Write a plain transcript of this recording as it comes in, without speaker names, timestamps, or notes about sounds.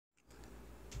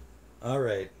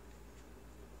Alright.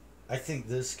 I think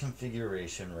this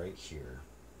configuration right here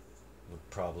would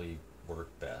probably work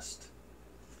best.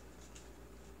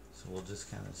 So we'll just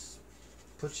kind of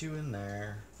put you in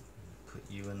there, put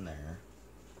you in there,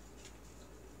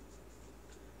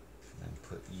 and then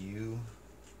put you,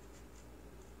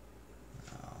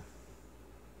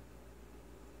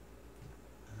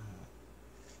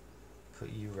 put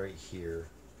you right here.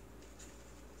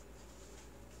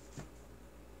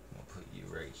 We'll put you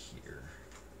right here.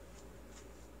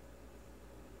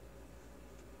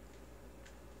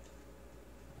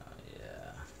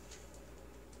 Yeah.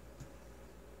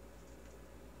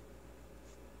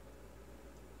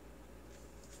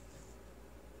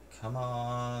 Come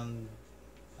on.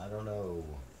 I don't know.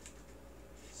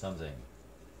 Something.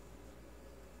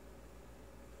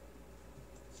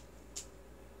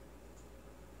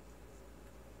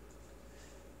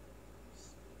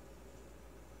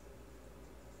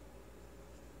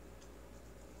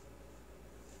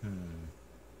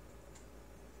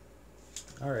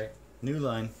 Alright, new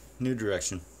line, new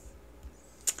direction.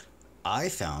 I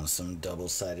found some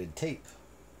double-sided tape.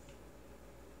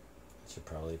 Should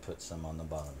probably put some on the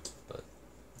bottom, but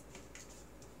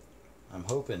I'm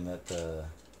hoping that the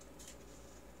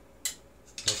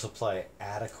will supply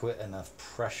adequate enough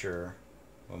pressure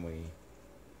when we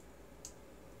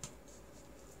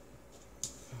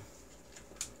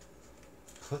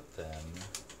put them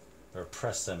or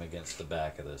press them against the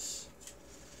back of this.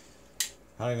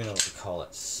 I don't even know what to call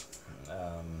it.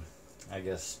 I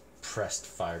guess pressed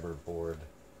fiber board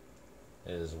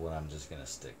is what I'm just gonna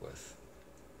stick with.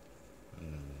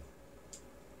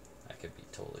 I could be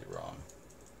totally wrong.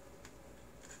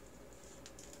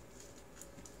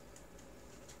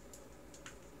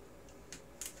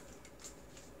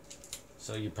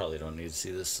 So you probably don't need to see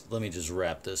this. Let me just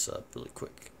wrap this up really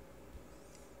quick.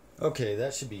 Okay,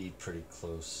 that should be pretty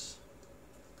close.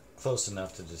 Close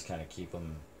enough to just kind of keep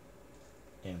them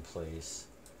in place.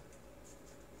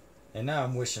 And now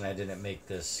I'm wishing I didn't make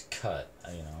this cut,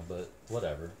 you know, but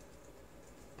whatever.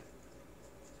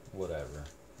 Whatever.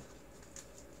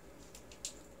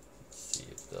 Let's see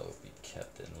if they'll be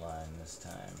kept in line this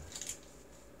time.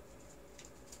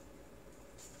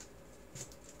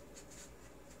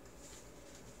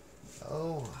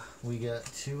 Oh, we got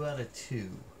 2 out of 2.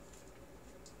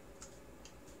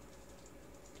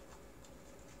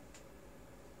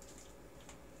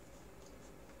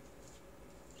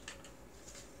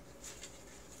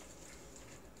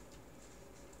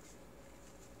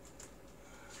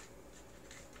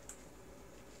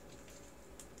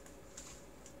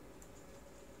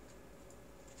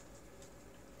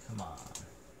 Come on.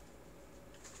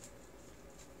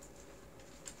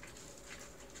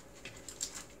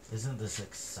 Isn't this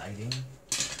exciting?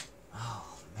 Oh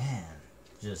man,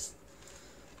 just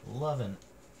loving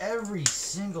every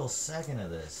single second of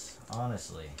this,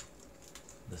 honestly.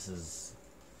 This is,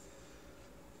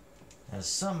 as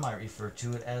some might refer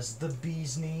to it, as the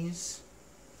bee's knees.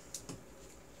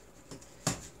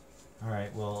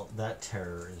 Alright, well that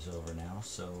terror is over now,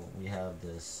 so we have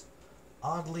this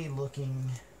oddly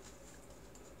looking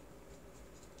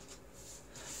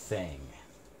thing.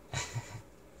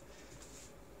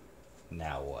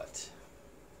 Now what?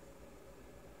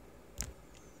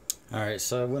 Alright,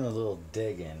 so I went a little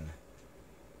digging.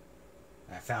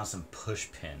 I found some push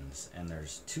pins, and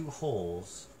there's 2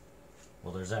 holes.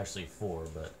 Well, there's actually 4,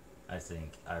 but I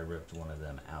think I ripped one of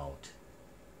them out.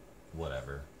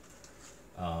 Whatever.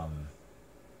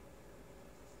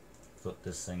 Flip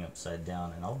this thing upside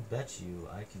down, and I'll bet you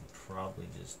I can probably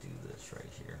just do this right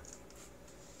here.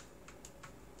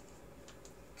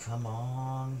 Come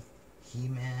on,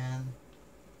 He-Man.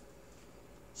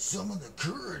 Some of the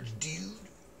courage, dude.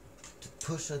 To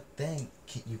push a thing.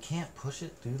 You can't push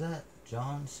it through that?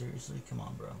 John, seriously? Come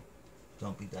on, bro.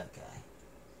 Don't be that guy.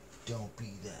 Don't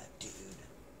be that dude.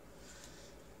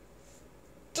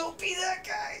 Don't be that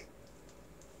guy!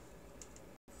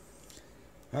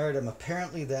 Alright, I'm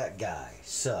apparently that guy.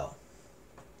 So,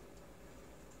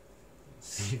 let's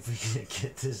see if we can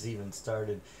get this even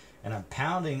started. And I'm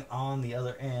pounding on the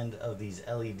other end of these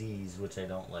LEDs, which I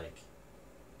don't like.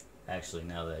 Actually,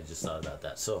 now that I just thought about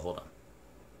that. So, hold on.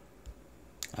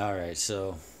 Alright,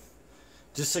 so,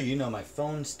 just so you know, my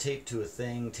phone's taped to a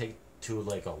thing, taped to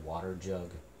like a water jug.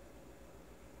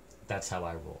 That's how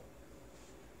I roll.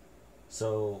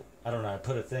 So, I don't know, I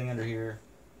put a thing under here.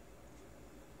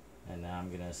 And now I'm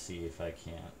going to see if I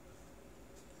can't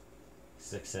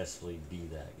successfully be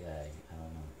that guy. I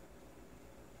don't know.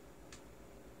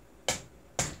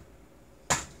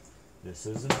 This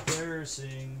is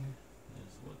embarrassing,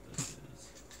 is what this is.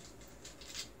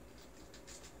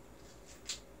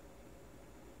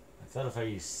 I thought if I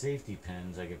use safety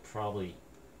pins, I could probably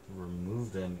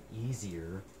remove them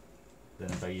easier than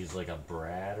if I use like a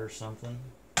brad or something.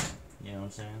 You know what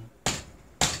I'm saying?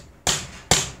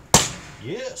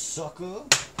 Yeah, sucker!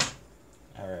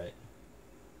 Alright.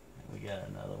 We got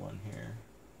another one here.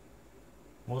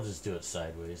 We'll just do it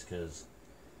sideways, because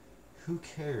who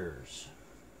cares?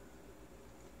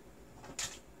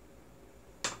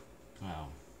 Oh.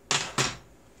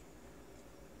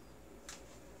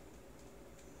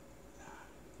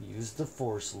 Use the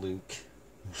force, Luke.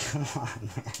 Come on,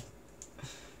 man.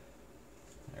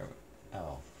 There we,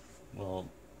 oh. Well,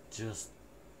 just...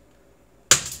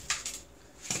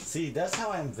 See, that's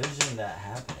how I envisioned that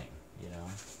happening, you know?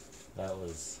 That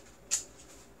was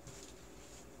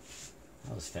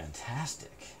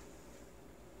fantastic.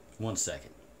 1 second.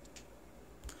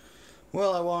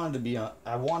 Well, I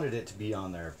wanted it to be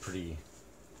on there pretty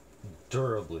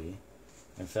durably.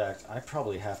 In fact, I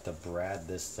probably have to brad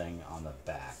this thing on the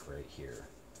back right here.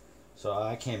 So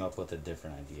I came up with a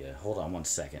different idea. Hold on 1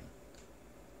 second.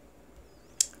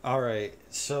 Alright,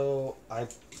 so I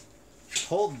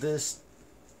pulled this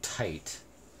tight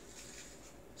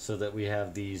so that we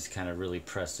have these kind of really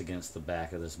pressed against the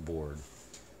back of this board.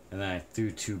 And then I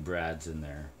threw 2 brads in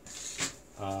there.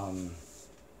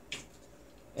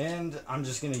 And I'm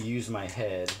just going to use my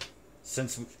head,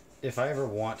 since if I ever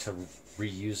want to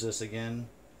reuse this again,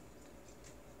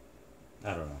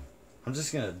 I don't know. I'm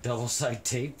just going to double side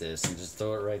tape this and just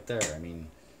throw it right there. I mean,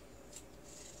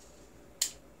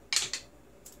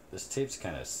 this tape's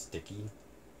kind of sticky,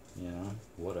 you know,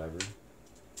 whatever.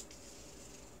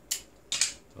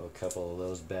 Throw a couple of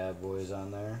those bad boys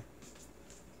on there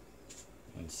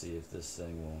and see if this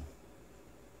thing will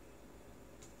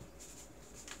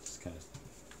just kind of,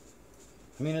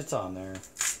 I mean, it's on there,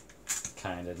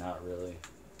 kind of, not really,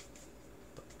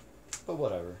 but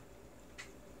whatever,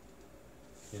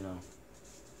 you know.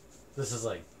 This is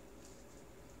like,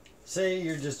 say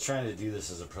you're just trying to do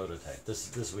this as a prototype.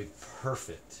 This would be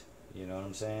perfect, you know what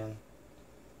I'm saying?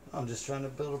 I'm just trying to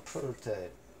build a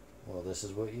prototype. Well, this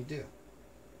is what you do.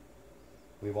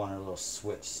 We want our little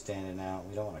switch standing out.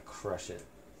 We don't want to crush it.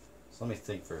 So let me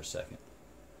think for a second.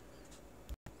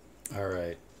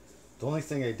 Alright. The only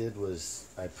thing I did was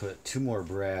I put 2 more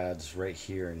brads right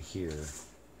here and here.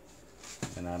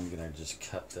 And I'm going to just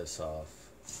cut this off.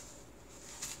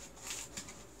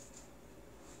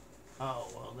 Oh,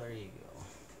 well, there you go.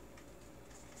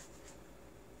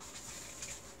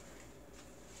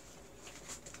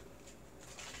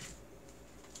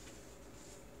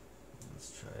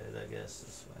 Let's try it, I guess,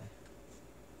 this way.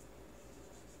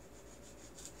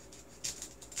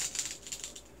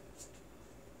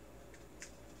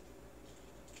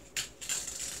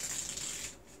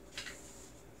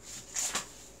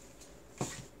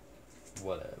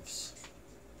 Whatevs.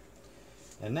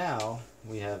 And now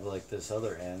we have like this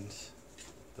other end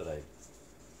that I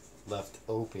left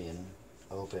open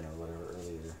or whatever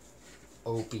earlier.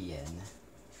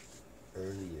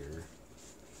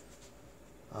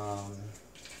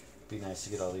 Be nice to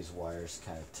get all these wires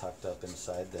kind of tucked up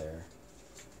inside there.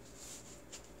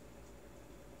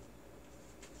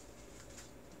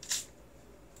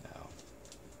 Now,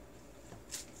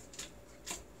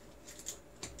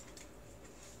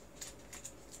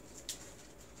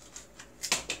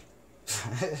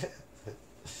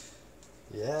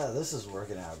 yeah, this is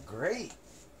working out great.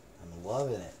 I'm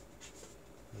loving it.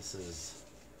 This is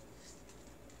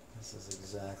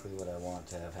exactly what I want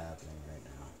to have happening right now.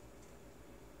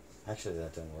 Actually,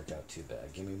 that didn't work out too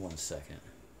bad. Give me 1 second.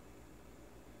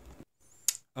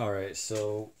 Alright,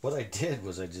 so what I did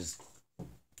was I just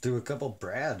threw a couple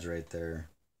brads right there.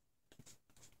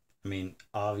 I mean,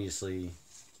 obviously,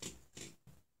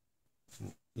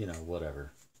 you know,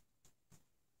 whatever.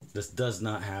 This does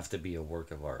not have to be a work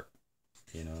of art.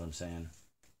 You know what I'm saying?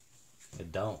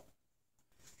 It don't.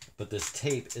 But this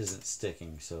tape isn't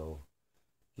sticking, so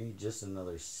give me just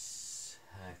another second.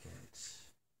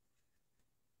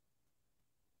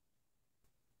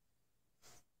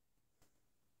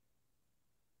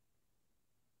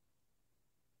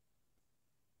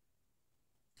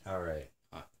 All right.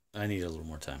 I need a little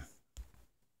more time.